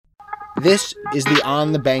This is the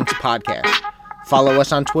On the Banks podcast. Follow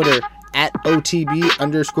us on Twitter at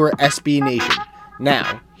OTB_SB Nation.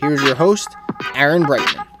 Now, here's your host, Aaron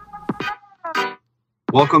Brightman.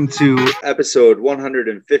 Welcome to episode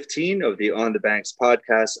 115 of the On the Banks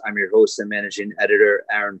podcast. I'm your host and managing editor,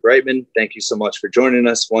 Aaron Brightman. Thank you so much for joining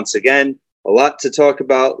us once again. A lot to talk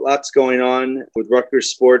about, lots going on with Rutgers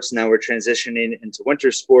sports. Now we're transitioning into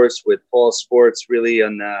winter sports with fall sports really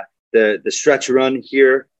on the stretch run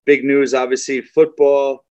here. Big news, obviously,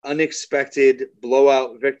 football. Unexpected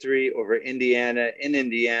blowout victory over Indiana in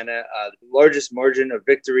Indiana. The largest margin of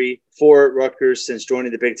victory for Rutgers since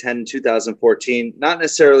joining the Big Ten in 2014. Not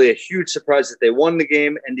necessarily a huge surprise that they won the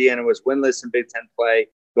game. Indiana was winless in Big Ten play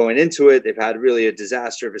going into it. They've had really a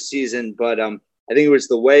disaster of a season, but I think it was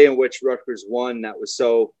the way in which Rutgers won that was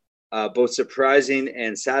so both surprising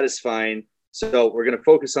and satisfying. So we're going to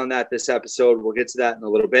focus on that this episode. We'll get to that in a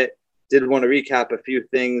little bit. Did want to recap a few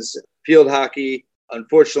things. Field hockey.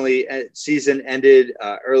 Unfortunately, season ended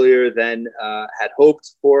earlier than had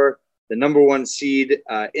hoped for. The number one seed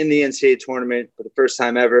in the NCAA tournament for the first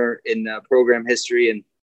time ever in program history, and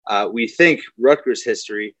we think Rutgers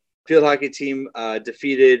history. Field hockey team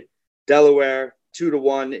defeated Delaware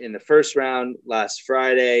 2-1 in the first round last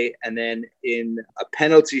Friday, and then in a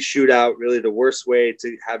penalty shootout, really the worst way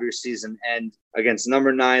to have your season end, against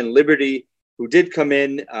number 9 Liberty, who did come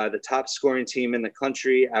in the top scoring team in the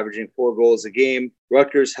country, averaging 4 goals a game.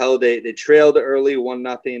 Rutgers they trailed early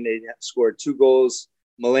 1-0. They scored 2 goals.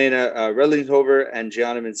 Milena Redlinghover and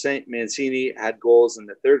Gianna Mancini had goals in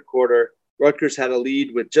the third quarter. Rutgers had a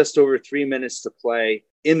lead with just over 3 minutes to play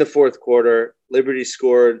in the fourth quarter. Liberty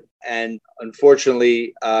scored and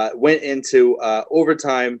unfortunately went into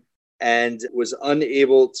overtime and was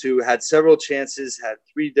unable to, had several chances, had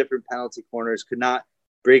 3 different penalty corners, could not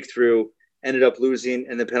break through. Ended up losing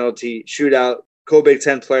in the penalty shootout. Co-Big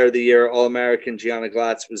Ten Player of the Year, All-American Gianna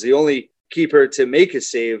Glatz was the only keeper to make a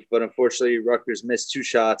save, but unfortunately Rutgers missed 2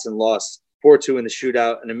 shots and lost 4-2 in the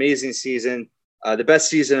shootout. An amazing season. The best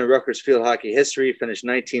season in Rutgers field hockey history, finished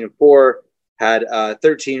 19-4, had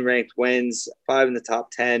 13 ranked wins, 5 in the top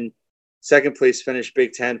 10. Second place finished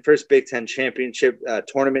Big Ten, first Big Ten championship,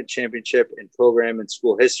 tournament championship in program and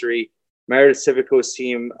school history. Meredith Civico's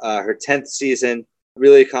team, her 10th season,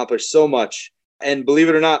 really accomplished so much. And believe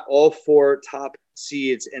it or not, all 4 top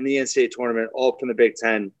seeds in the NCAA tournament, all from the Big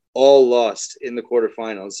Ten, all lost in the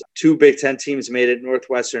quarterfinals. 2 Big Ten teams made it,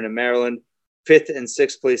 Northwestern and Maryland, 5th and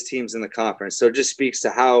 6th place teams in the conference. So it just speaks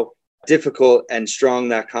to how difficult and strong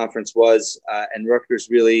that conference was. And Rutgers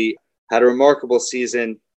really had a remarkable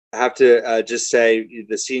season. I have to just say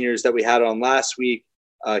the seniors that we had on last week,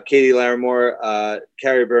 Katie Larimore,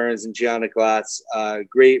 Carrie Burns, and Gianna Glatz,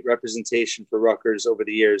 great representation for Rutgers over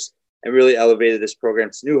the years and really elevated this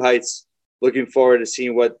program to new heights. Looking forward to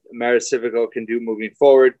seeing what Meredith Civico can do moving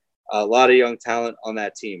forward. A lot of young talent on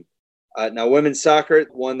that team. Now, women's soccer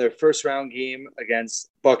won their first round game against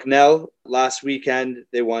Bucknell last weekend.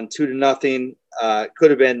 They won 2-0. Could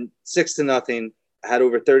have been 6-0. Had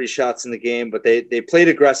over 30 shots in the game, but they played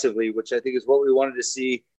aggressively, which I think is what we wanted to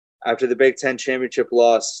see. After the Big Ten championship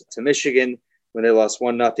loss to Michigan, when they lost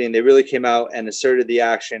 1-0, they really came out and asserted the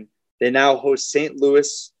action. They now host St.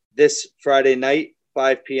 Louis this Friday night,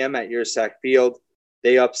 5 p.m. at Ursack Field.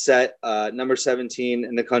 They upset number 17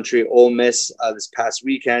 in the country, Ole Miss, this past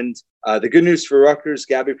weekend. The good news for Rutgers,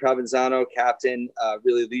 Gabby Provenzano, captain,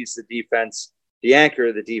 really leads the defense, the anchor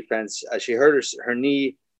of the defense. She hurt her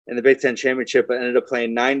knee in the Big Ten championship, but ended up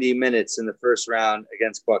playing 90 minutes in the first round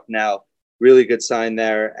against Bucknell. Really good sign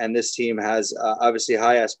there. And this team has obviously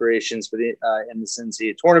high aspirations for the in the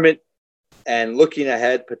NCAA tournament. And looking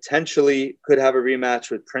ahead, potentially could have a rematch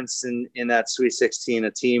with Princeton in that Sweet 16,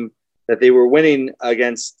 a team that they were winning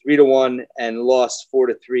against 3-1 and lost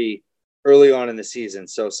 4-3 early on in the season.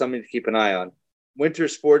 So something to keep an eye on. Winter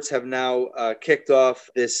sports have now kicked off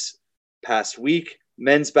this past week.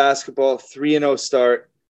 Men's basketball, 3-0 start.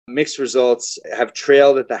 Mixed results, have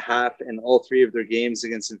trailed at the half in all 3 of their games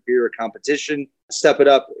against inferior competition. Step it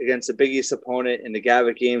up against a Big East opponent in the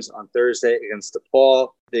Gavitt games on Thursday against DePaul.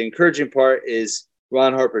 The encouraging part is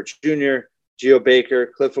Ron Harper Jr., Geo Baker,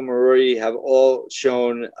 Cliff Omoruyi have all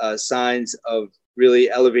shown signs of really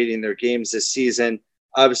elevating their games this season.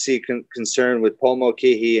 Obviously concerned with Paul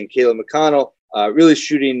Mulcahy and Caleb McConnell, really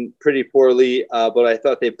shooting pretty poorly, but I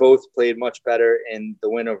thought they both played much better in the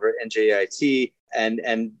win over NJIT.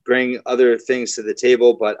 And bring other things to the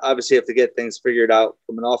table. But obviously you have to get things figured out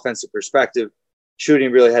from an offensive perspective.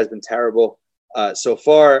 Shooting really has been terrible so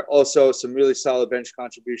far. Also, some really solid bench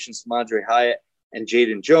contributions from Andre Hyatt and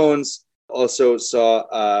Jaden Jones. Also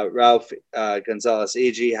saw Ralph Gonzalez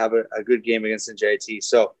Agee have a good game against NJIT.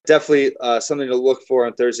 So definitely something to look for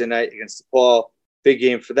on Thursday night against DePaul. Big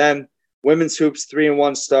game for them. Women's hoops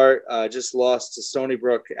 3-1 start. Just lost to Stony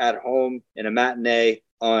Brook at home in a matinee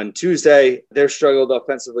on Tuesday. They're struggled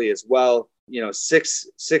offensively as well. Six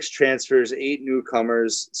transfers, 8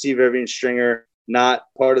 newcomers. C. Vivian Stringer not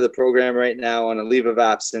part of the program right now on a leave of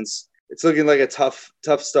absence. It's looking like a tough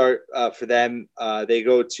start for them. They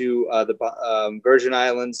go to the Virgin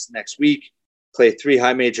Islands next week, play 3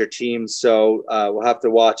 high major teams. So we'll have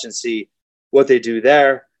to watch and see what they do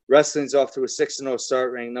there. Wrestling's off to a 6-0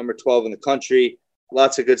 start, ranked number 12 in the country.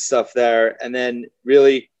 Lots of good stuff there. And then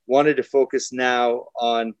really wanted to focus now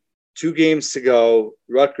on 2 games to go.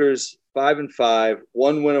 Rutgers 5-5,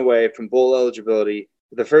 1 win away from bowl eligibility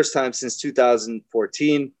for the first time since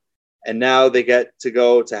 2014. And now they get to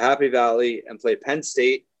go to Happy Valley and play Penn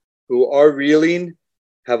State, who are reeling,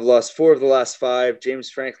 have lost 4 of the last 5. James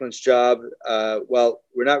Franklin's job, well,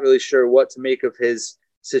 we're not really sure what to make of his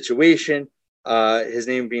situation. His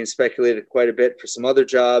name being speculated quite a bit for some other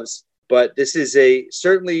jobs. But this is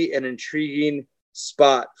certainly an intriguing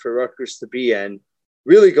spot for Rutgers to be in.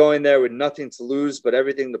 Really going there with nothing to lose but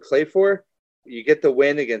everything to play for. You get the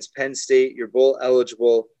win against Penn State. You're bowl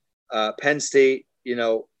eligible. Penn State,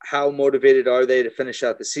 how motivated are they to finish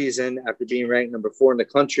out the season after being ranked number 4 in the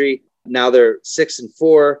country? Now they're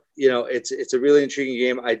 6-4. It's a really intriguing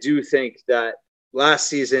game. I do think that last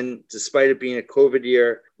season, despite it being a COVID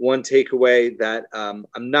year, one takeaway that I'm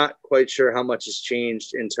not quite sure how much has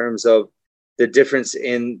changed in terms of the difference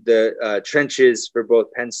in the trenches for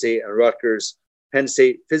both Penn State and Rutgers. Penn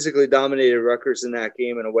State physically dominated Rutgers in that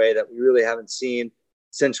game in a way that we really haven't seen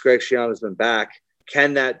since Greg Schiano's been back.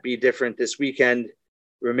 Can that be different this weekend?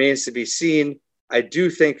 Remains to be seen. I do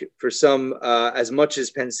think for some, as much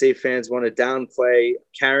as Penn State fans want to downplay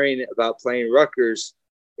caring about playing Rutgers,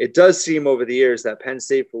 it does seem over the years that Penn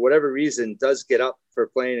State, for whatever reason, does get up for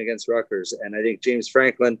playing against Rutgers. And I think James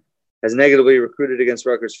Franklin has negatively recruited against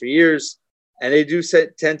Rutgers for years. And they do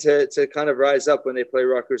tend to kind of rise up when they play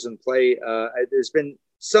Rutgers and play. There's been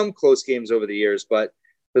some close games over the years, but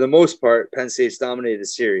for the most part, Penn State's dominated the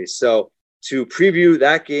series. So to preview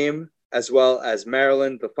that game, as well as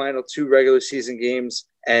Maryland, the final 2 regular season games,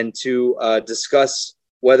 and to discuss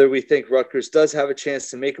whether we think Rutgers does have a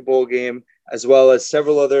chance to make a bowl game, as well as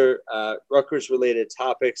several other Rutgers-related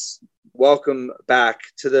topics. Welcome back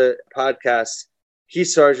to the podcast, Keith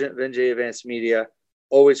Sargent of NJ Advanced Media.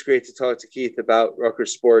 Always great to talk to Keith about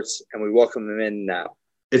Rutgers sports, and we welcome him in now.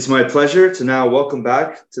 It's my pleasure to now welcome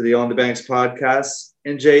back to the On the Banks podcast,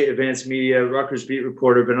 NJ Advanced Media, Rutgers beat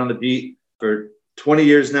reporter, been on the beat for 20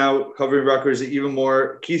 years now, covering Rutgers even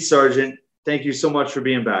more. Keith Sargent, thank you so much for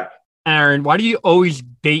being back. Aaron, why do you always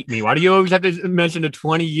date me? Why do you always have to mention the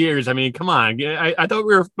 20 years? I mean, come on. I thought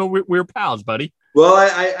we were pals, buddy. Well,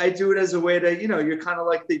 I do it as a way to, you're kind of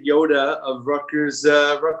like the Yoda of Rutgers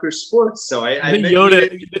sports. So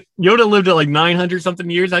Yoda lived at like 900 something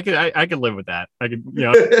years. I could live with that.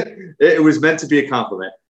 It was meant to be a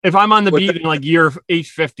compliment. If I'm on the beat in like year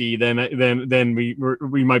 850, then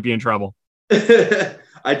we might be in trouble. I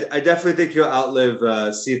definitely think you'll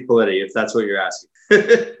outlive Steve Politi, if that's what you're asking.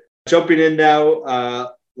 Jumping in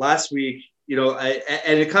now, last week,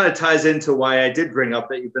 and it kind of ties into why I did bring up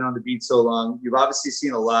that you've been on the beat so long. You've obviously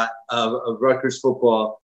seen a lot of Rutgers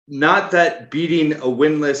football. Not that beating a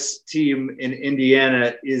winless team in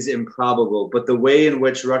Indiana is improbable, but the way in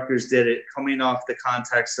which Rutgers did it, coming off the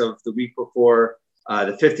context of the week before,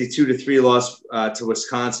 the 52-3 loss to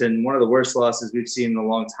Wisconsin, one of the worst losses we've seen in a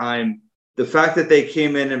long time. The fact that they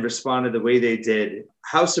came in and responded the way they did,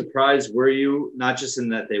 how surprised were you, not just in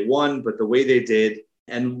that they won, but the way they did?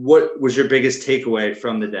 And what was your biggest takeaway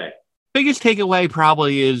from the day? Biggest takeaway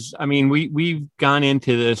probably is, I mean, we've gone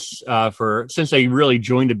into this since they really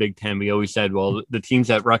joined the Big Ten. We always said, well, the teams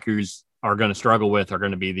that Rutgers are going to struggle with are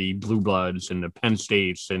going to be the Blue Bloods and the Penn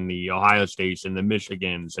States and the Ohio States and the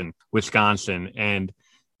Michigans and Wisconsin. And,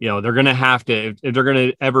 they're going to have to, if they're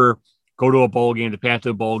going to ever go to a bowl game, the path to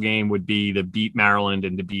a bowl game would be to beat Maryland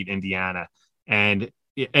and to beat Indiana. And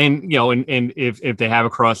if they have a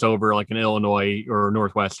crossover like an Illinois or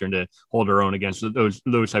Northwestern to hold their own against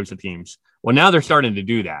those types of teams. Well, now they're starting to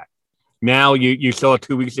do that. Now you saw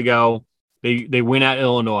 2 weeks ago, they win at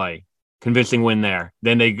Illinois, convincing win there.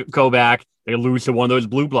 Then they go back, they lose to one of those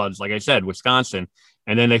Blue Bloods, like I said, Wisconsin.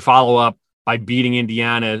 And then they follow up by beating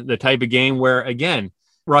Indiana, the type of game where, again,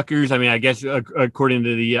 Rutgers, I mean, I guess according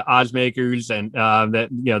to the odds makers, and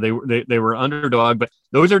that they were underdog, but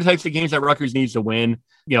those are the types of games that Rutgers needs to win.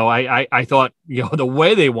 I thought the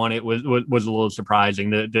way they won it was a little surprising,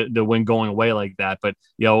 the win going away like that. But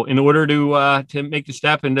in order to make the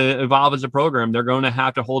step and to evolve as a program, they're going to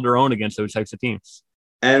have to hold their own against those types of teams.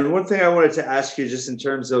 And one thing I wanted to ask you, just in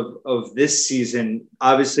terms of this season,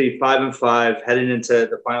 obviously 5-5 heading into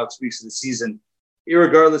the final 2 weeks of the season,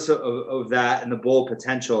 irregardless of that and the bowl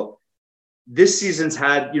potential, this season's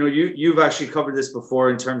had, you've actually covered this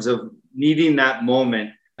before in terms of needing that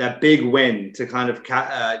moment, that big win to kind of,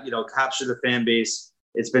 capture the fan base.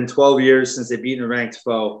 It's been 12 years since they've beaten a ranked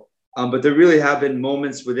foe. But there really have been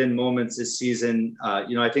moments within moments this season.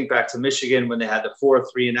 I think back to Michigan when they had the 4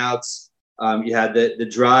 3-and-outs. You had the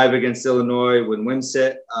drive against Illinois when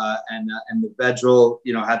Wimsatt and the Vedral,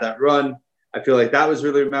 had that run. I feel like that was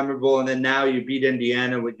really memorable. And then now you beat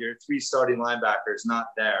Indiana with your 3 starting linebackers not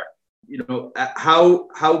there.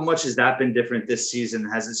 How much has that been different this season?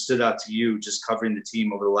 Has it stood out to you just covering the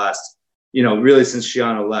team over the last, really since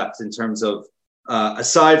Schiano left, in terms of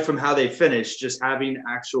aside from how they finished, just having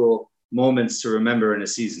actual moments to remember in a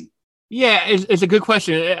season? Yeah, it's a good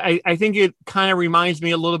question. I think it kind of reminds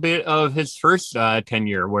me a little bit of his first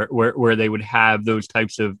tenure where they would have those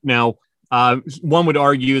types of now. One would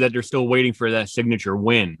argue that they're still waiting for that signature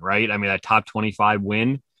win, right? I mean, that top 25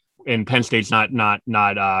 win, and Penn State's not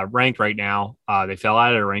ranked right now. They fell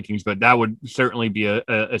out of their rankings, but that would certainly be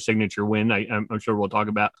a signature win. I'm sure we'll talk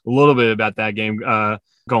about a little bit about that game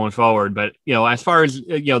going forward. But as far as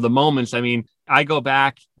the moments, I mean, I go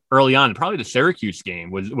back early on, probably the Syracuse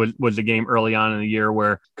game was a game early on in the year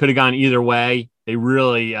where could have gone either way. They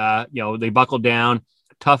really, they buckled down,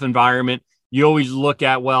 tough environment. You always look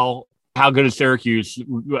at, well, how good is Syracuse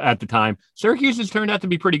at the time? Syracuse has turned out to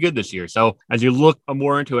be pretty good this year. So as you look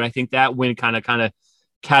more into it, I think that win kind of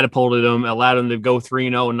catapulted them, allowed them to go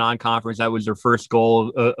 3-0 in non-conference. That was their first goal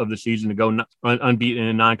of the season, to go unbeaten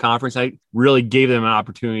in non-conference. I really gave them an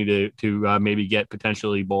opportunity to maybe get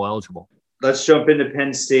potentially bowl eligible. Let's jump into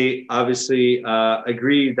Penn State. Obviously,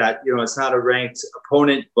 agree that it's not a ranked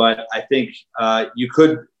opponent, but I think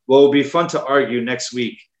it'll be fun to argue next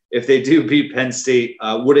week if they do beat Penn State.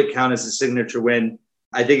 Would it count as a signature win?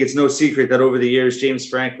 I think it's no secret that over the years, James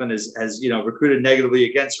Franklin has recruited negatively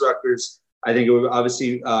against Rutgers. I think it would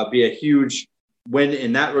obviously be a huge win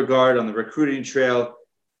in that regard on the recruiting trail.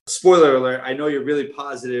 Spoiler alert, I know you're really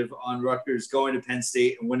positive on Rutgers going to Penn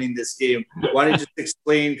State and winning this game. Why don't you just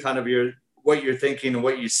explain kind of what you're thinking and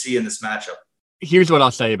what you see in this matchup? Here's what I'll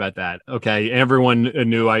say about that. Okay. Everyone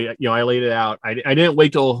knew I laid it out. I didn't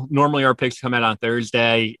wait till normally our picks come out on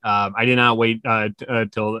Thursday. I did not wait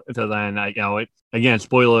till then. Again,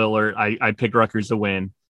 spoiler alert, I picked Rutgers to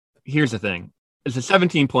win. Here's the thing. It's a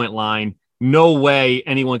 17-point line. No way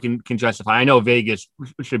anyone can justify. I know Vegas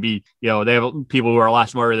should be, they have people who are a lot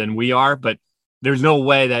smarter than we are, but there's no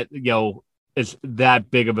way that, it's that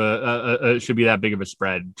big of should be that big of a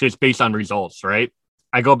spread just based on results, right?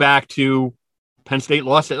 I go back to Penn State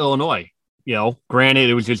lost to Illinois. Granted,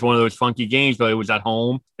 it was just one of those funky games, but it was at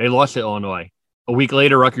home. They lost to Illinois. A week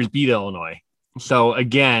later, Rutgers beat Illinois. So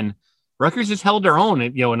again, Rutgers has held their own,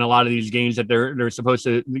 in a lot of these games that they're supposed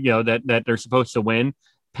to, that they're supposed to win.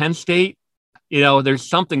 Penn State, there's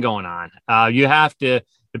something going on. You have to,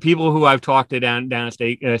 the people who I've talked to down at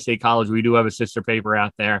State College, we do have a sister paper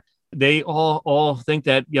out there. They all think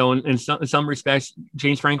that, in some respects,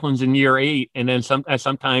 James Franklin's in year 8. And then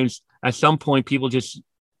sometimes at some point people just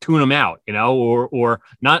tune him out, or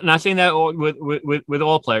not saying that with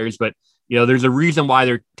all players, but, there's a reason why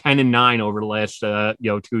they're 10-9 over the last,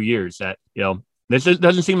 2 years. That, this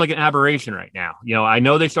doesn't seem like an aberration right now. I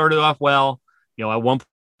know they started off well, at one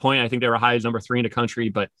point, I think they were high as number 3 in the country,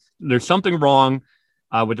 but there's something wrong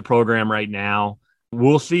with the program right now.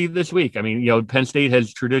 We'll see this week. I mean, Penn State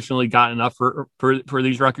has traditionally gotten up for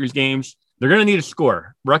these Rutgers games. They're going to need a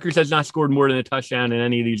score. Rutgers has not scored more than a touchdown in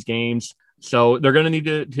any of these games. So they're going to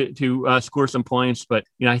need to score some points. But,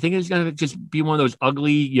 I think it's going to just be one of those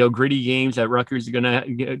ugly, gritty games that Rutgers are going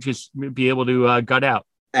to just be able to gut out.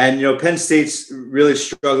 And, Penn State's really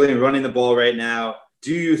struggling running the ball right now.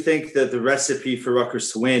 Do you think that the recipe for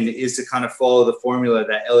Rutgers to win is to kind of follow the formula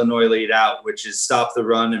that Illinois laid out, which is stop the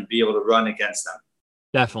run and be able to run against them?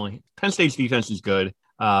 Definitely. Penn State's defense is good.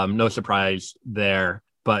 No surprise there.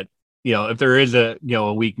 But, if there is a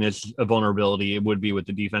weakness, a vulnerability, it would be with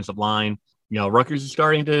the defensive line. Rutgers is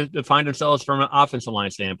starting to find themselves from an offensive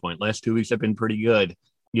line standpoint. Last 2 weeks have been pretty good.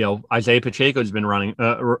 Isaiah Pacheco has been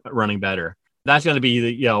running better. That's going to be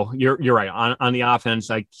you're right. On the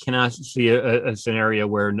offense, I cannot see a scenario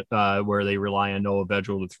where they rely on Noah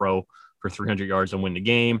Vedral to throw for 300 yards and win the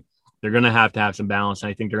game. They're going to have some balance. And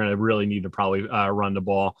I think they're going to really need to probably run the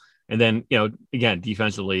ball. And then, again,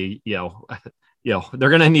 defensively, they're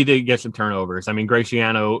going to need to get some turnovers. I mean,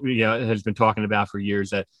 Graciano, has been talking about for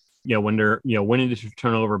years that, when they're, winning this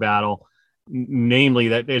turnover battle, namely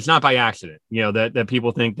that it's not by accident, that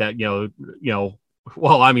people think that,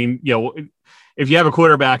 well, I mean, if you have a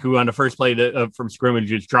quarterback who on the first play from scrimmage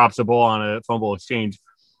just drops the ball on a fumble exchange,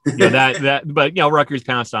 but Rutgers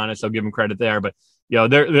pounced on it, so give them credit there. But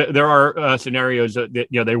there are scenarios that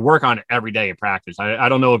they work on it every day in practice. I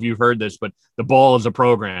don't know if you've heard this, but the ball is a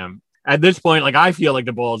program. At this point, like I feel like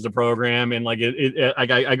the ball is the program, and like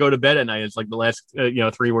I go to bed at night. It's like the last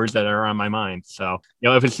 3 words that are on my mind. So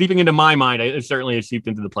if it's seeping into my mind, it certainly is seeped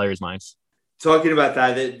into the players' minds. Talking about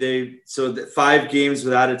that, the 5 games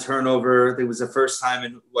without a turnover. It was the first time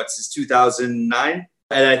in since 2009,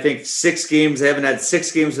 and I think 6 games. They haven't had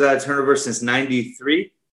 6 games without a turnover since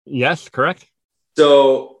 '93. Yes, correct.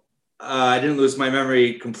 So I didn't lose my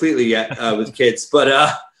memory completely yet with kids,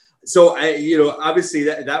 but so obviously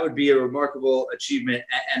that would be a remarkable achievement.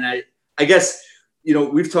 And I guess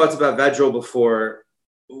we've talked about Vedral before.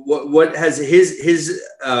 What has his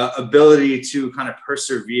ability to kind of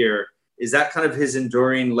persevere? Is that kind of his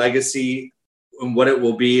enduring legacy and what it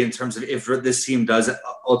will be in terms of if this team does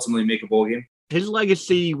ultimately make a bowl game? His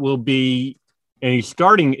legacy will be, and he's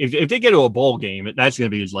starting, if they get to a bowl game, that's going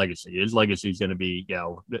to be his legacy. His legacy is going to be,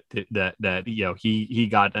 he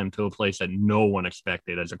got them to a place that no one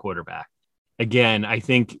expected as a quarterback. Again, I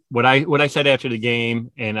think what I said after the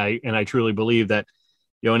game, and I truly believe that,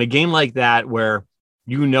 in a game like that where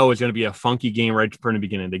it's going to be a funky game right from the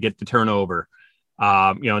beginning, they get the turnover.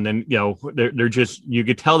 And then, they're just, you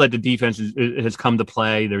could tell that the defense has come to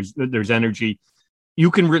play. There's energy. You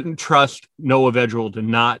can trust Noah Vedral to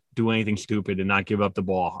not do anything stupid and not give up the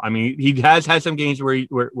ball. I mean, he has had some games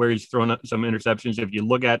where he's thrown up some interceptions. If you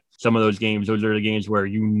look at some of those games, those are the games where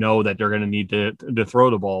that they're going to need to throw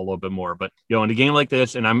the ball a little bit more. But in a game like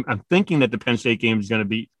this, and I'm thinking that the Penn State game is going to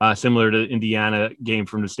be similar to the Indiana game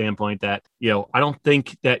from the standpoint that I don't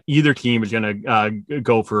think that either team is going to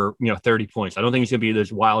go for 30 points. I don't think it's going to be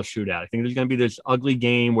this wild shootout. I think there's going to be this ugly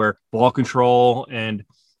game where ball control and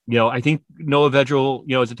I think Noah Vedral,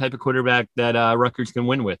 is the type of quarterback that Rutgers can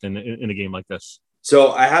win with in a game like this.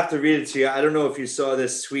 So I have to read it to you. I don't know if you saw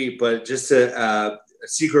this tweet, but just a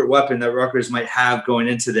secret weapon that Rutgers might have going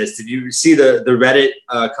into this. Did you see the Reddit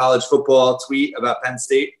college football tweet about Penn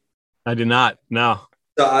State? I did not. No.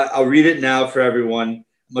 So I'll read it now for everyone.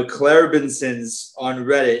 McClare Binson's on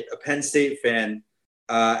Reddit, a Penn State fan.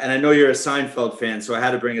 And I know you're a Seinfeld fan, so I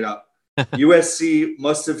had to bring it up. USC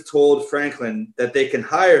must have told Franklin that they can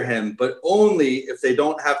hire him, but only if they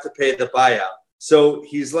don't have to pay the buyout. So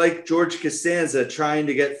he's like George Costanza trying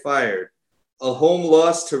to get fired. A home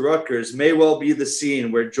loss to Rutgers may well be the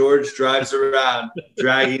scene where George drives around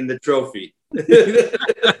dragging the trophy. Yep,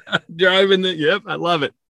 I love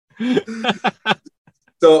it.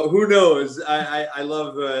 So who knows? I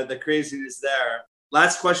love the craziness there.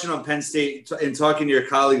 Last question on Penn State, in talking to your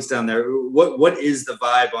colleagues down there, what is the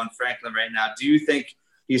vibe on Franklin right now? Do you think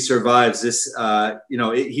he survives this?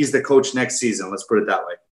 He's the coach next season. Let's put it that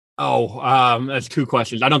way. That's 2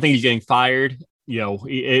 questions. I don't think he's getting fired.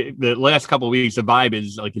 The last couple of weeks, the vibe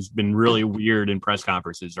is like it's been really weird in press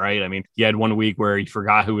conferences, right? I mean, he had 1 week where he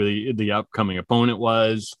forgot who the upcoming opponent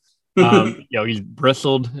was. He's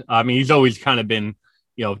bristled. I mean, he's always kind of been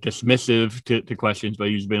dismissive to questions, but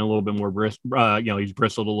he's been a little bit more he's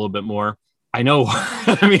bristled a little bit more. I know.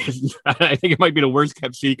 I mean, I think it might be the worst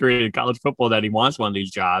kept secret in college football that he wants one of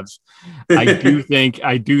these jobs. I do think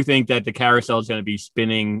that the carousel is going to be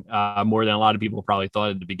spinning more than a lot of people probably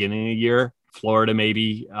thought at the beginning of the year. Florida,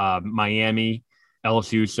 maybe, Miami,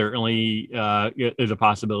 LSU certainly is a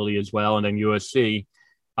possibility as well, and then USC.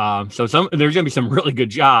 So there's going to be some really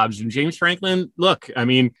good jobs. And James Franklin, look, I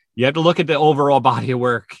mean, you have to look at the overall body of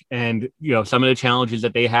work and, some of the challenges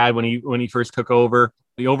that they had when he first took over.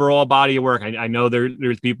 The overall body of work. I know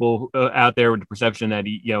there's people out there with the perception that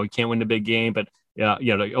he can't win the big game, but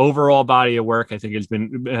the overall body of work I think has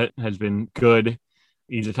been good.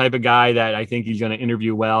 He's the type of guy that I think he's going to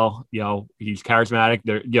interview well. He's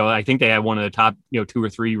charismatic. I think they have one of the top 2 or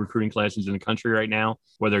 3 recruiting classes in the country right now.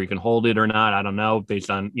 Whether he can hold it or not, I don't know, based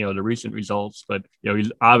on the recent results. But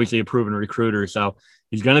he's obviously a proven recruiter, so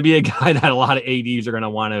he's going to be a guy that a lot of ADs are going to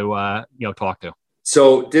want to talk to.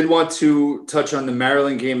 So did want to touch on the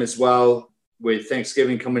Maryland game as well, with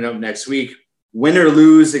Thanksgiving coming up next week. Win or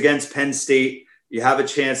lose against Penn State, you have a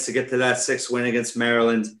chance to get to that 6th win against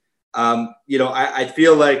Maryland. I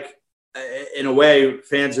feel like in a way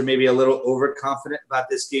fans are maybe a little overconfident about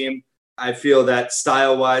this game. I feel that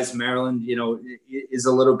style-wise, Maryland, is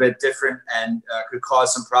a little bit different and could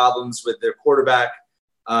cause some problems with their quarterback.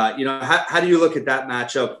 How do you look at that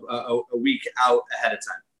matchup a week out ahead of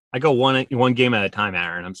time? I go one game at a time,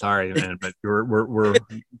 Aaron. I'm sorry, man, but we're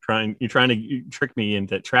trying to trap me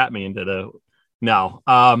into the no.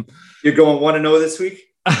 You're going 1-0 this week?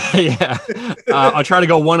 Yeah. I'll try to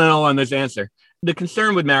go 1-0 on this answer. The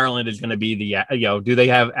concern with Maryland is going to be do they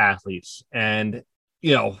have athletes? And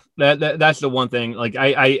that's the one thing. Like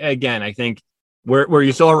I think where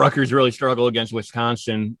you saw Rutgers really struggle against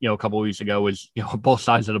Wisconsin, a couple of weeks ago was both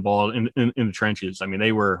sides of the ball in the trenches. I mean,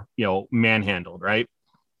 they were manhandled, right?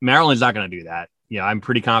 Maryland's not going to do that. I'm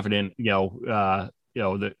pretty confident, to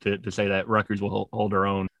say that Rutgers will hold their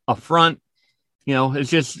own up front. It's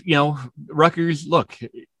just, Rutgers, look,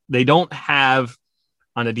 they don't have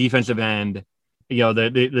on the defensive end,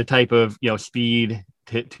 the type of, speed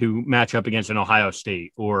to match up against an Ohio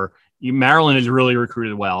State, or Maryland is really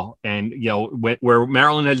recruited well. And, where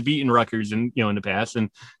Maryland has beaten Rutgers in the past, and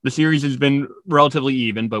the series has been relatively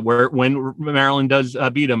even, but when Maryland does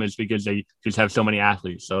beat them, it's because they just have so many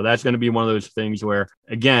athletes. So that's going to be one of those things where,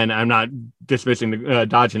 again, I'm not dismissing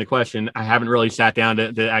dodging the question. I haven't really sat down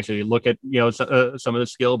to actually look at, some of the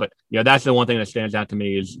skill, but that's the one thing that stands out to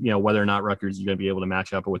me is, whether or not Rutgers is going to be able to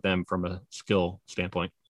match up with them from a skill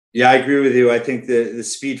standpoint. Yeah, I agree with you. I think the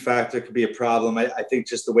speed factor could be a problem. I think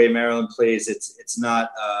just the way Maryland plays, it's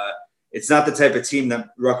not the type of team that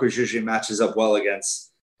Rutgers usually matches up well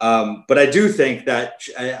against. But I do think that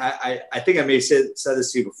I think I may have said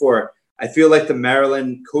this to you before. I feel like the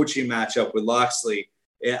Maryland coaching matchup with Loxley.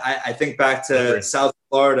 I think back to South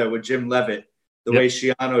Florida with Jim Leavitt, the way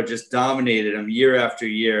Schiano just dominated him year after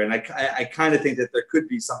year, and I kind of think that there could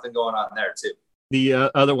be something going on there too.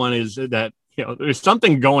 The other one is that. There's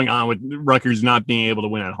something going on with Rutgers not being able to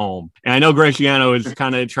win at home. And I know Greg Schiano has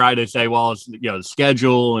kind of tried to say, well, it's, the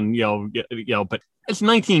schedule and, but it's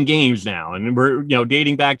 19 games now. And we're,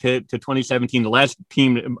 dating back to 2017, the last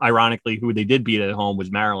team, ironically, who they did beat at home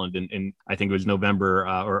was Maryland. And I think it was November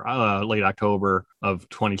or late October of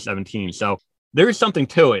 2017. So there is something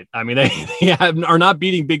to it. I mean, they are not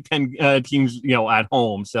beating Big Ten teams, at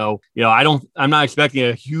home. So, I'm not expecting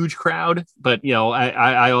a huge crowd, but,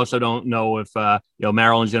 I also don't know if,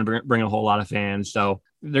 Maryland's going to bring a whole lot of fans. So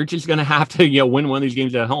they're just going to have to, win one of these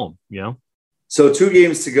games at home, So 2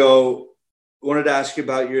 games to go. Wanted to ask you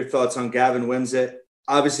about your thoughts on Gavin Wimsatt.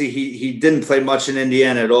 Obviously, he didn't play much in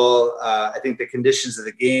Indiana at all. I think the conditions of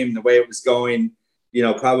the game, the way it was going,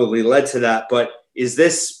 probably led to that. But is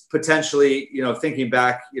this potentially, thinking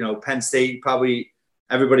back, Penn State, probably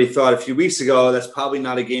everybody thought a few weeks ago, that's probably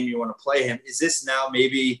not a game you want to play him. Is this now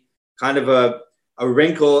maybe kind of a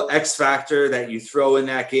wrinkle, X factor that you throw in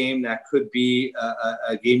that game that could be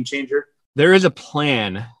a game changer? There is a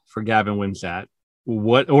plan for Gavin Wimsatt,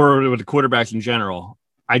 or with the quarterbacks in general.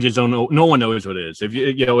 I just don't know. No one knows what it is.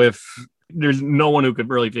 If there's no one who could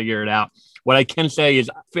really figure it out. What I can say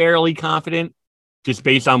is fairly confident, just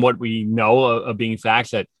based on what we know of being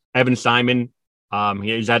facts, that Evan Simon,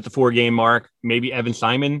 he's at the 4-game mark. Maybe Evan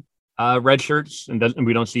Simon redshirts and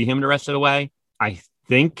we don't see him the rest of the way. I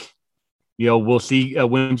think, we'll see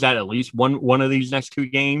Wimsatt at least one of these next 2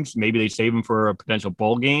 games. Maybe they save him for a potential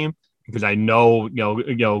bowl game, because I know,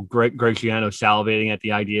 Greg Schiano salivating at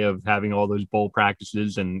the idea of having all those bowl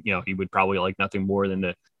practices, and, he would probably like nothing more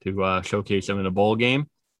than to showcase him in a bowl game.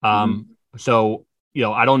 So,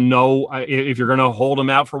 I don't know if you're going to hold him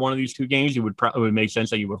out for one of these 2 games. It would make sense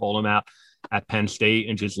that you would hold him out at Penn State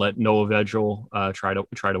and just let Noah Vedral try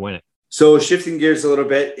to win it. So shifting gears a little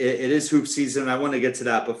bit, it is hoop season. I want to get to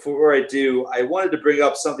that. Before I do, I wanted to bring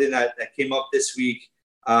up something that came up this week.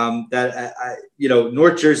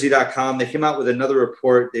 NorthJersey.com, they came out with another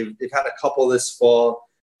report. They've had a couple this fall,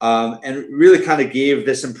 and really kind of gave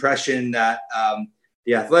this impression that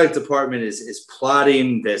the athletic department is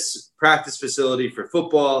plotting this practice facility for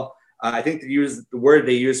football. I think the word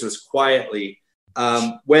they used was quietly.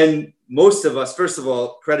 When most of us, first of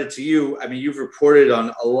all, credit to you. I mean, you've reported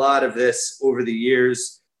on a lot of this over the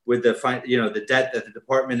years with the debt that the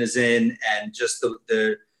department is in, and just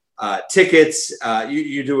the tickets.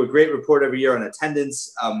 You do a great report every year on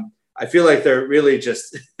attendance. I feel like they're really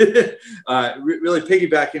just really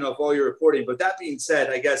piggybacking off all your reporting. But that being said,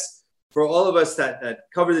 I guess for all of us that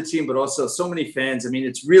cover the team, but also so many fans, I mean,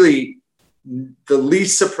 it's really the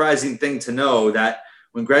least surprising thing to know that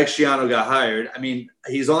when Greg Schiano got hired, I mean,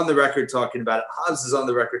 he's on the record talking about it. Hobbs is on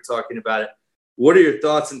the record talking about it. What are your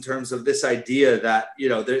thoughts in terms of this idea that,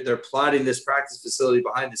 they're plotting this practice facility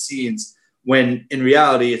behind the scenes when in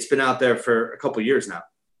reality it's been out there for a couple of years now?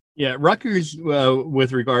 Yeah, Rutgers,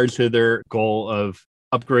 with regards to their goal of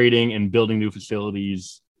upgrading and building new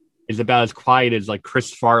facilities is about as quiet as like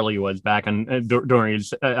Chris Farley was back on during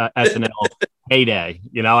his SNL heyday.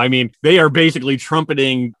 I mean, they are basically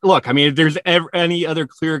trumpeting. Look, I mean, if there's any other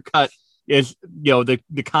clear cut, is the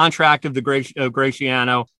contract of the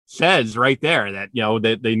Graciano says right there that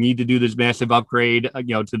that they need to do this massive upgrade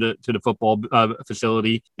to the football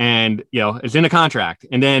facility, and it's in a contract.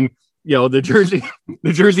 And then the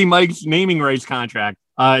Jersey Mike's naming rights contract.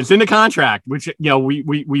 It's in the contract, which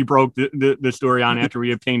we broke the story on after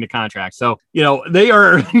we obtained the contract. So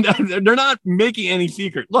they're not making any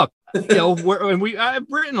secret. Look, I've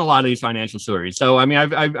written a lot of these financial stories. So I mean,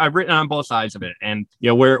 I've written on both sides of it, and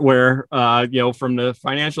where from the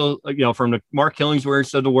financial from the Mark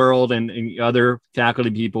Killingsworths of the world and other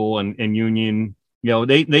faculty people and union,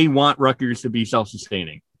 they want Rutgers to be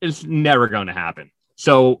self-sustaining. It's never going to happen.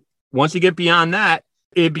 So once you get beyond that,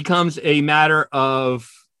 it becomes a matter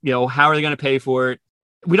of, how are they going to pay for it?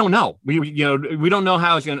 We don't know. We don't know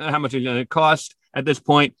how much it's going to cost at this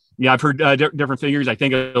point. Yeah, I've heard different figures. I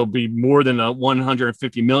think it'll be more than the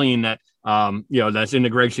 $150 million that that's in the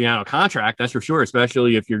Graciano contract. That's for sure,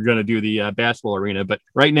 especially if you're going to do the basketball arena. But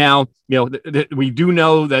right now, we do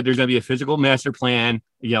know that there's going to be a physical master plan,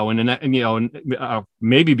 maybe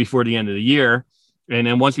before the end of the year. And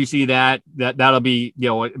then once you see that'll be,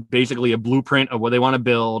 basically a blueprint of what they want to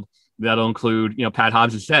build. That'll include, Pat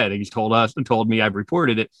Hobbs has said, he's told us and told me, I've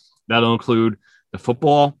reported it. That'll include the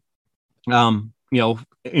football,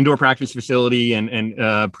 indoor practice facility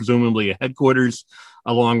and presumably a headquarters,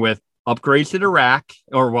 along with upgrades to the RAC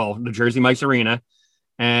the Jersey Mike's Arena,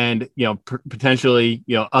 and, potentially,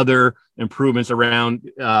 other improvements around,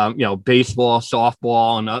 baseball,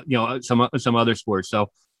 softball, and, some other sports. So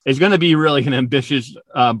it's going to be really an ambitious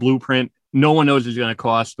blueprint. No one knows what it's going to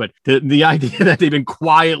cost, but the idea that they've been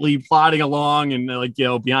quietly plodding along and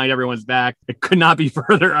behind everyone's back, it could not be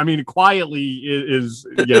further. I mean, quietly is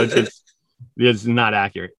just is not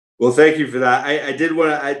accurate. Well, thank you for that. I did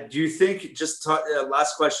want to. Do you think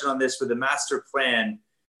last question on this with the master plan?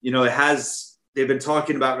 They've been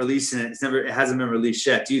talking about releasing it. It hasn't been released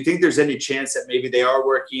yet. Do you think there's any chance that maybe they are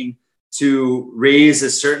working to raise a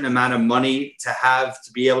certain amount of money to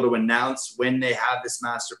be able to announce when they have this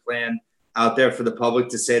master plan out there for the public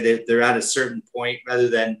to say that they're at a certain point rather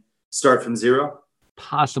than start from zero?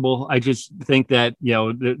 Possible. I just think that,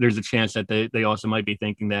 there's a chance that they also might be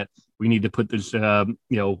thinking that we need to put this, plan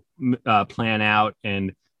out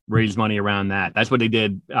and raise money around that. That's what they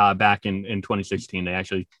did back in 2016. They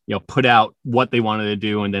actually, put out what they wanted to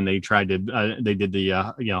do. And then they tried to, they did the,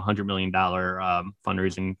 $100 million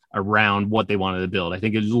fundraising around what they wanted to build. I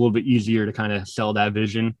think it's a little bit easier to kind of sell that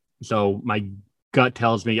vision. So my gut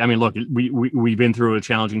tells me, I mean, look, we've been through a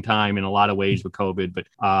challenging time in a lot of ways with COVID, but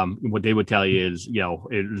what they would tell you is,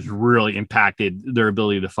 it has really impacted their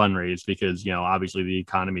ability to fundraise because, obviously the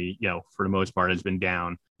economy, for the most part has been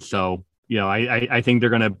down. So, I think they're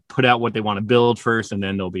going to put out what they want to build first, and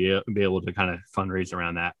then they'll be able to kind of fundraise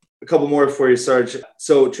around that. A couple more for you, Sarge.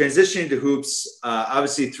 So transitioning to hoops,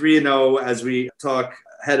 obviously 3-0 as we talk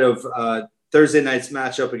ahead of Thursday night's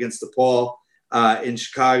matchup against DePaul in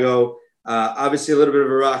Chicago. Obviously a little bit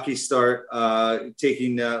of a rocky start,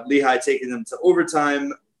 taking Lehigh taking them to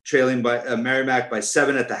overtime, trailing by Merrimack by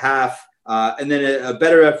 7 at the half, and then a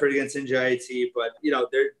better effort against NJIT. But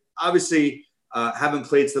they're obviously haven't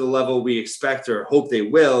played to the level we expect or hope they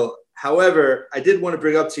will. However, I did want to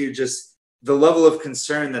bring up to you just the level of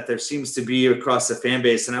concern that there seems to be across the fan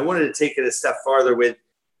base, and I wanted to take it a step farther with.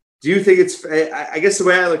 Do you think I guess the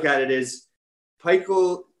way I look at it is,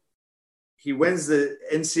 Pikiell, he wins the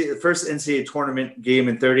first NCAA tournament game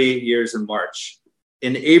in 38 years in March.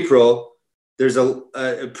 In April, there's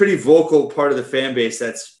a pretty vocal part of the fan base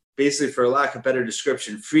that's basically, for lack of better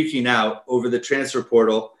description, freaking out over the transfer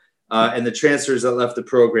portal and the transfers that left the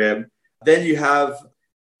program. Then you have,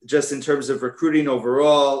 just in terms of recruiting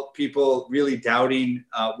overall, people really doubting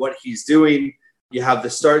what he's doing. You have the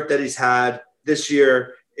start that he's had this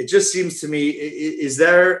year. It just seems to me, is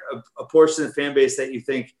there a portion of the fan base that you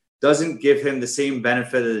think doesn't give him the same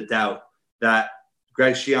benefit of the doubt that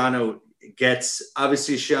Greg Schiano gets?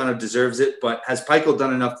 Obviously, Schiano deserves it, but has Pikiell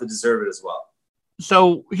done enough to deserve it as well?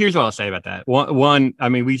 So here's what I'll say about that. One, I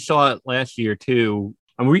mean, we saw it last year too.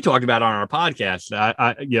 I mean, we talked about on our podcast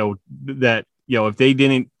that if they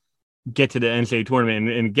didn't get to the NCAA tournament,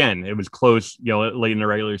 and again, it was close, late in the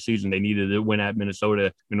regular season, they needed to win at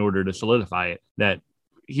Minnesota in order to solidify it, that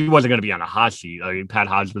he wasn't going to be on a hot seat. I mean, Pat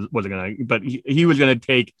Hodge wasn't going to, but he was going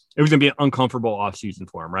to it was going to be an uncomfortable offseason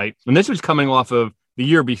for him, right? And this was coming off of the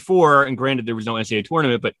year before, and granted there was no NCAA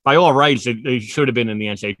tournament, but by all rights, they should have been in the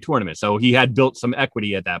NCAA tournament. So he had built some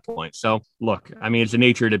equity at that point. So look, I mean, it's the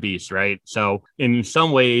nature of the beast, right? So in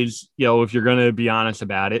some ways, if you're going to be honest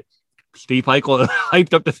about it, Steve Pikiell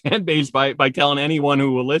hyped up the fan base by telling anyone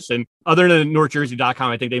who will listen, other than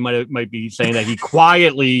NorthJersey.com. I think they might be saying that he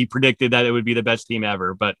quietly predicted that it would be the best team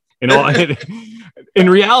ever. But in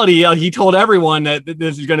reality, he told everyone that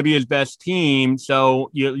this is going to be his best team. So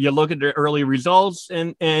you look at the early results,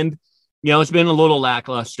 and it's been a little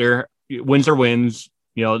lackluster. Wins are wins.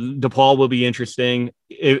 DePaul will be interesting.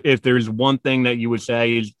 If there's one thing that you would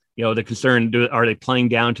say is, the concern, are they playing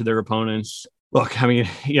down to their opponents? Look, I mean,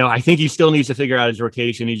 I think he still needs to figure out his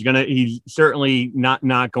rotation. He's certainly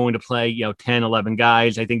not going to play, 10, 11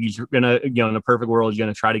 guys. I think he's going to, in a perfect world, he's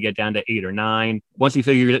going to try to get down to 8 or 9. Once he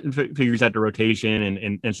figures out the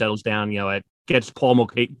rotation and settles down, gets Paul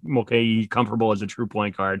Mulcahy comfortable as a true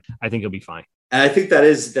point guard, I think he'll be fine. And I think that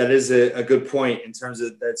is a good point in terms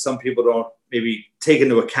of that some people don't maybe take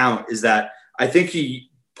into account, is that I think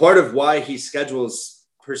part of why he schedules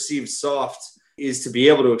perceived soft is to be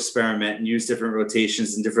able to experiment and use different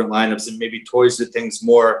rotations and different lineups and maybe toys with things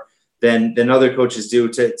more than other coaches do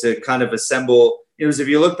to kind of assemble. If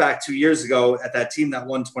you look back 2 years ago at that team that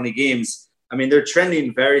won 20 games, I mean, they're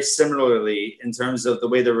trending very similarly in terms of the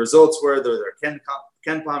way their results were, their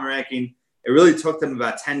KenPom ranking. It really took them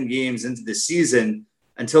about 10 games into the season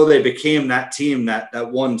until they became that team that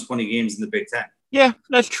won 20 games in the Big Ten. Yeah,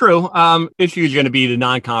 that's true. Issue is going to be the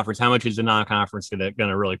non-conference. How much is the non-conference going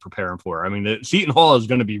to really prepare them for? I mean, the Seton Hall is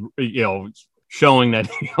going to be, showing that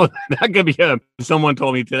that could be. Someone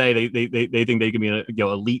told me today they think they could be an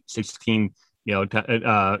Elite 16,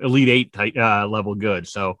 Elite 8 type, level good.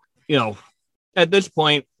 So at this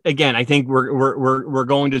point, again, I think we're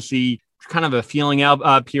going to see kind of a feeling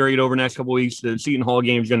out period over the next couple of weeks. The Seton Hall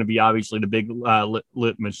game is going to be obviously the big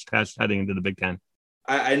litmus test heading into the Big Ten.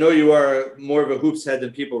 I know you are more of a hoops head than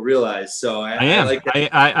people realize. So I am. Like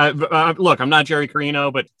I look, I'm not Jerry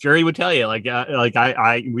Carino, but Jerry would tell you,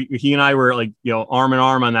 he and I were arm in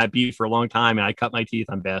arm on that beat for a long time. And I cut my teeth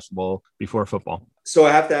on basketball before football. So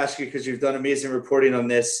I have to ask you, because you've done amazing reporting on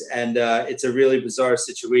this, and it's a really bizarre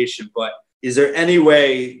situation, but is there any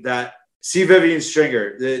way that C. Vivian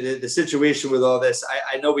Stringer, the situation with all this,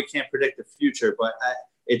 I know we can't predict the future, but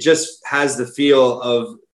it just has the feel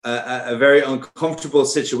of a very uncomfortable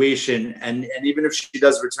situation. And even if she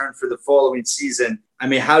does return for the following season, I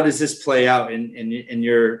mean, how does this play out in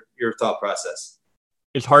your thought process?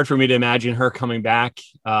 It's hard for me to imagine her coming back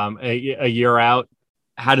a year out.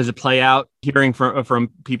 How does it play out? Hearing from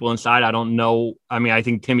people inside, I don't know. I mean, I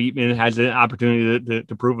think Tim Eatman has an opportunity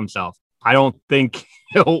to prove himself. I don't think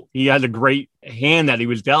he has a great hand that he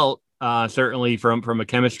was dealt. Certainly from a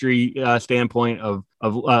chemistry standpoint of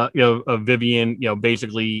Vivian,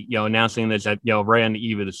 basically, announcing this at, right on the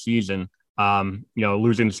eve of the season,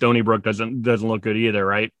 losing to Stony Brook doesn't look good either.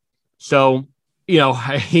 Right. So,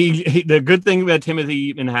 the good thing that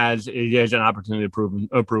Timothy Eatman has is he has an opportunity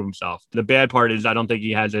to prove himself. The bad part is I don't think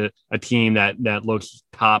he has a team that looks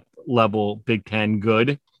top level Big Ten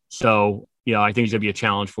good. So, I think it's going to be a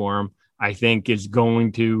challenge for him. I think is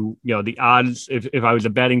going to, the odds, if I was a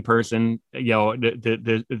betting person,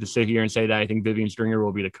 to sit here and say that I think Vivian Stringer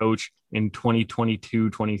will be the coach in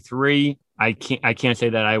 2022-23, I can't say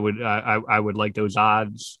that I would like those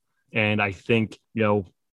odds. And I think,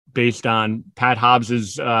 based on Pat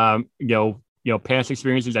Hobbs's, past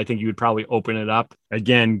experiences, I think you would probably open it up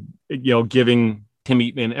again, giving Tim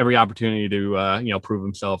Eatman every opportunity to, prove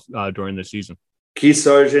himself during the season. Keith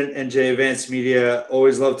Sargent and Jay Advanced Media,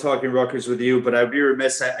 always love talking Rutgers with you, but I'd be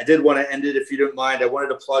remiss. I did want to end it, if you don't mind. I wanted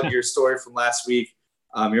to plug your story from last week,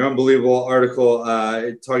 your unbelievable article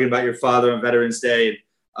talking about your father on Veterans Day.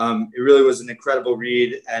 It really was an incredible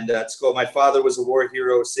read, and it's called "My Father Was a War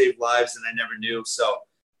Hero, Saved Lives, and I Never Knew." So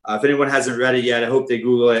if anyone hasn't read it yet, I hope they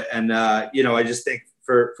Google it. And, I just think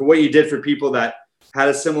for what you did for people that had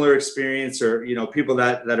a similar experience, or, people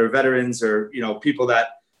that are veterans, or, people that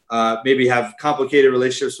maybe have complicated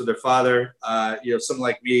relationships with their father, someone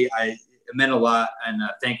like me, it meant a lot. And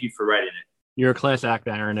thank you for writing it. You're a class act,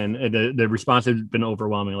 Aaron, and the response has been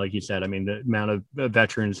overwhelming. Like you said, I mean, the amount of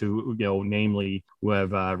veterans who, namely who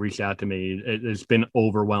have reached out to me, it's been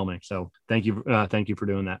overwhelming. So thank you for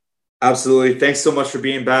doing that. Absolutely. Thanks so much for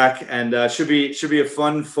being back, and should be a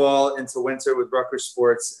fun fall into winter with Rutgers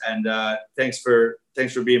sports. And thanks for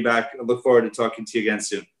being back. I look forward to talking to you again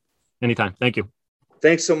soon. Anytime. Thank you.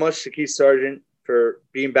 Thanks so much to Keith Sargent for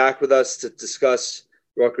being back with us to discuss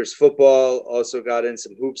Rutgers football. Also got in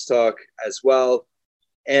some hoops talk as well,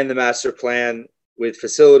 and the master plan with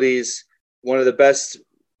facilities. One of the best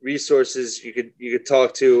resources you could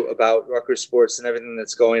talk to about Rutgers sports and everything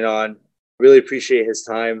that's going on. Really appreciate his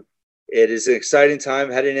time. It is an exciting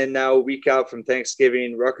time heading in now, a week out from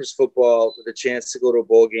Thanksgiving. Rutgers football with a chance to go to a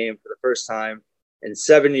bowl game for the first time in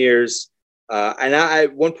 7 years.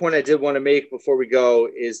 And one point I did want to make before we go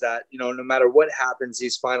is that, no matter what happens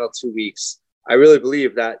these final 2 weeks, I really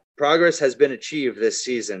believe that progress has been achieved this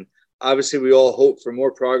season. Obviously, we all hope for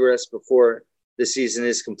more progress before the season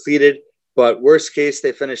is completed. But worst case,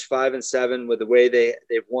 they finished 5-7 with the way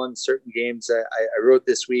they've won certain games. I wrote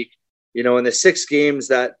this week, in the 6 games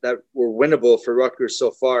that were winnable for Rutgers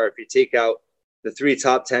so far, if you take out the 3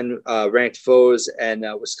 top 10 ranked foes and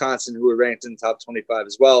Wisconsin, who were ranked in the top 25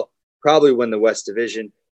 as well, probably win the West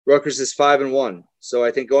Division. Rutgers is 5-1. So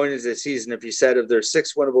I think going into the season, if you said of their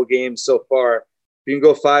 6 winnable games so far, if you can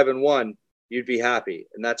go 5-1, you'd be happy.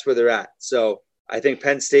 And that's where they're at. So I think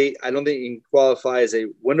Penn State, I don't think you can qualify as a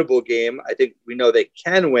winnable game. I think we know they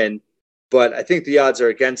can win, but I think the odds are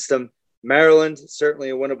against them. Maryland, certainly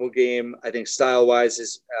a winnable game. I think style-wise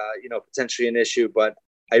is, potentially an issue, but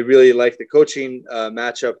I really like the coaching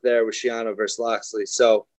matchup there with Schiano versus Loxley.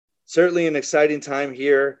 So certainly an exciting time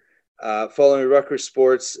here. Following Rutgers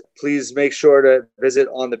sports, please make sure to visit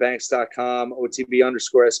onthebanks.com,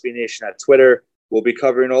 OTB_SB Nation at Twitter. We'll be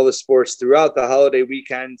covering all the sports throughout the holiday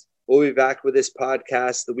weekend. We'll be back with this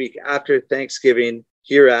podcast the week after Thanksgiving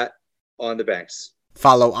here at On the Banks.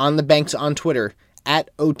 Follow On the Banks on Twitter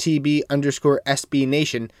at OTB_SB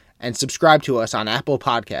Nation and subscribe to us on Apple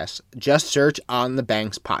Podcasts. Just search On the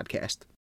Banks Podcast.